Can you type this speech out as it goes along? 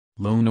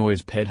Low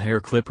noise pet hair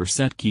clipper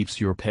set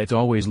keeps your pet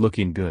always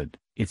looking good.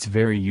 It's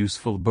very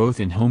useful both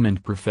in home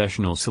and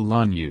professional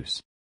salon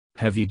use.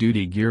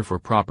 Heavy-duty gear for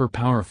proper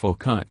powerful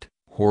cut,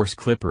 horse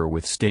clipper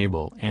with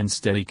stable and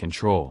steady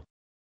control.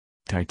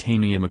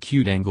 Titanium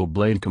acute-angle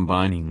blade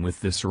combining with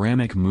the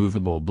ceramic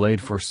movable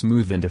blade for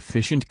smooth and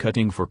efficient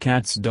cutting for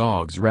cats,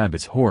 dogs,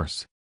 rabbits,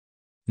 horse.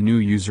 New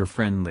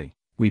user-friendly,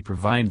 we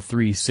provide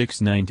 3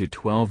 6-9 to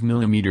 12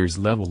 mm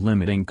level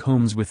limiting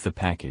combs with the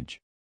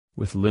package.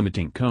 With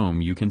limiting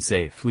comb you can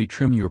safely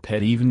trim your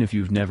pet even if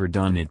you've never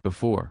done it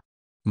before.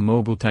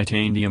 Mobile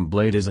titanium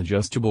blade is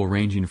adjustable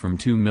ranging from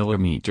 2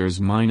 mm -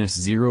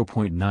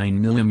 0.9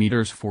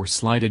 mm for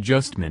slight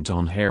adjustment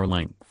on hair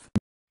length.